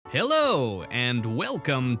Hello, and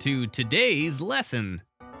welcome to today's lesson.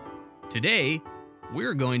 Today,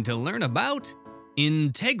 we're going to learn about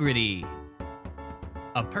integrity.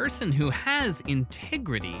 A person who has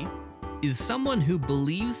integrity is someone who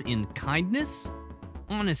believes in kindness,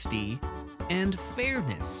 honesty, and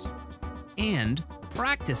fairness, and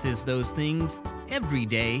practices those things every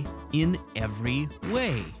day in every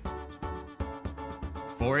way.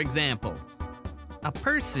 For example, a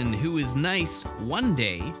person who is nice one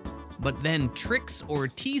day, but then tricks or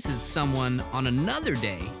teases someone on another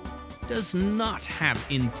day, does not have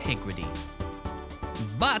integrity.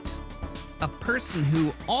 But a person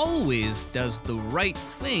who always does the right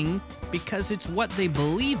thing because it's what they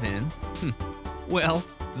believe in, well,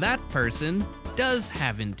 that person does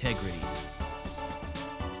have integrity.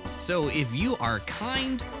 So if you are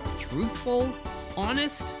kind, truthful,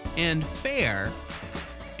 honest, and fair,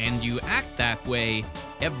 and you act that way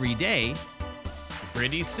every day,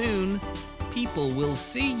 pretty soon, people will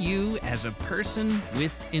see you as a person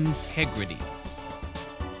with integrity.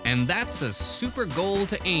 And that's a super goal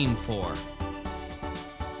to aim for.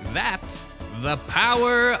 That's the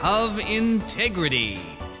power of integrity.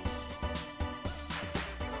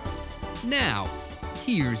 Now,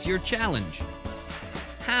 here's your challenge.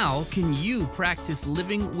 How can you practice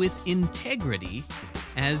living with integrity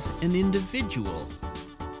as an individual?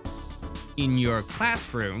 In your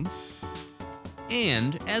classroom,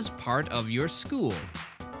 and as part of your school.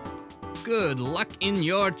 Good luck in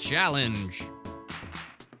your challenge!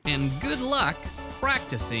 And good luck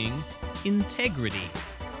practicing integrity.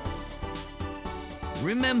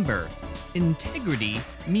 Remember, integrity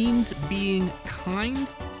means being kind,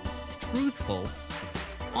 truthful,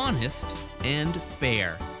 honest, and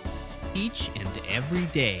fair each and every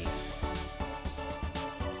day.